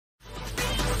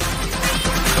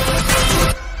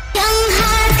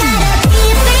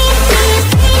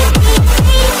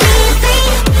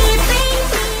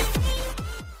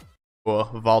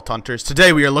Vault Hunters.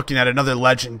 Today we are looking at another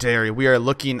legendary. We are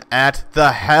looking at the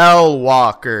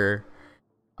Hellwalker.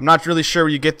 I'm not really sure where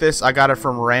you get this. I got it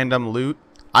from random loot.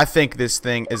 I think this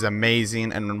thing is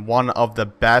amazing and one of the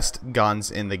best guns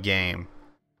in the game.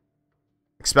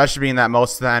 Especially being that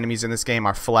most of the enemies in this game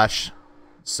are flesh.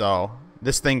 So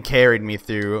this thing carried me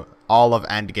through all of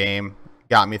endgame.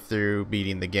 Got me through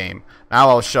beating the game. Now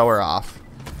I'll show her off.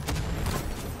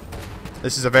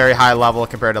 This is a very high level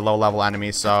compared to low level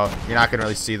enemies, so you're not gonna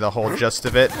really see the whole gist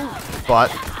of it,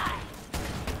 but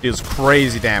it deals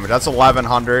crazy damage. That's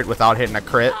 1100 without hitting a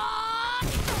crit.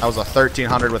 That was a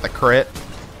 1300 with a crit.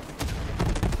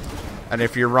 And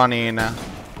if you're running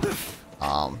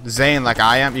Zane like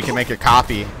I am, you can make your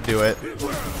copy do it,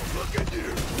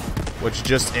 which is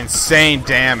just insane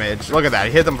damage. Look at that,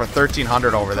 he hit them for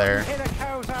 1300 over there.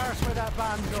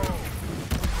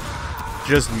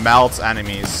 Just melts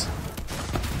enemies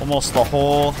almost the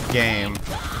whole game.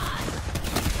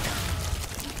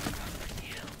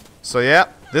 So yeah,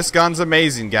 this gun's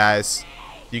amazing, guys.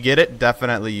 You get it,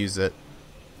 definitely use it.